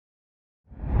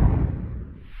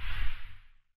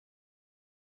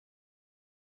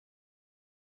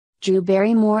Drew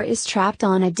Barrymore is trapped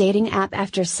on a dating app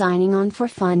after signing on for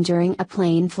fun during a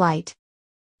plane flight.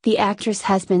 The actress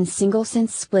has been single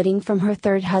since splitting from her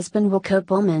third husband Will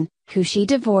Kopelman, who she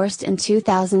divorced in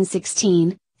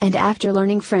 2016, and after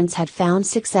learning friends had found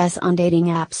success on dating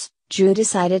apps, Drew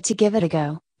decided to give it a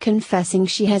go, confessing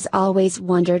she has always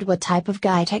wondered what type of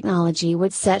guy technology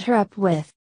would set her up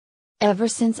with. Ever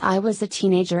since I was a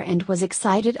teenager and was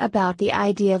excited about the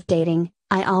idea of dating,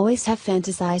 I always have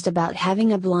fantasized about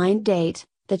having a blind date,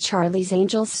 the Charlie's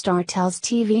Angels star tells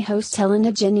TV host Ellen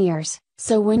DeGeneres.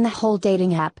 So when the whole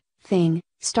dating app thing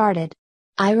started,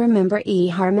 I remember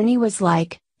eHarmony was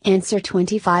like, answer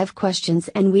 25 questions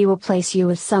and we will place you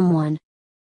with someone.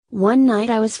 One night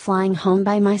I was flying home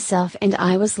by myself and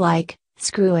I was like,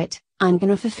 screw it, I'm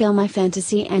gonna fulfill my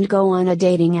fantasy and go on a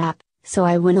dating app, so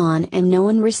I went on and no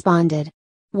one responded.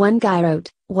 One guy wrote,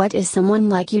 "What is someone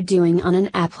like you doing on an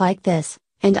app like this?"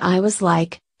 And I was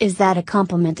like, is that a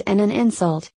compliment and an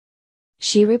insult?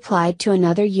 She replied to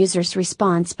another user's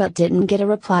response but didn't get a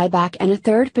reply back, and a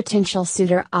third potential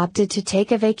suitor opted to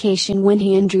take a vacation when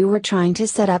he and Drew were trying to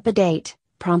set up a date,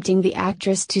 prompting the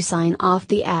actress to sign off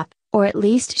the app, or at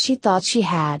least she thought she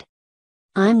had.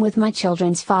 "I'm with my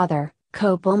children's father,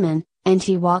 Kopelman, and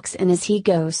he walks in as he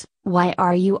goes, 'Why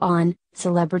are you on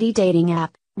celebrity dating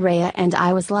app, Rhea?' And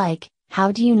I was like,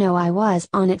 'How do you know I was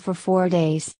on it for 4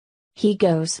 days?' He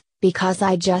goes, 'Because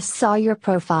I just saw your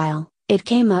profile. It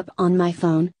came up on my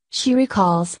phone," she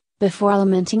recalls, before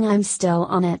lamenting, "I'm still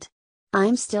on it.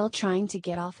 I'm still trying to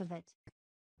get off of it."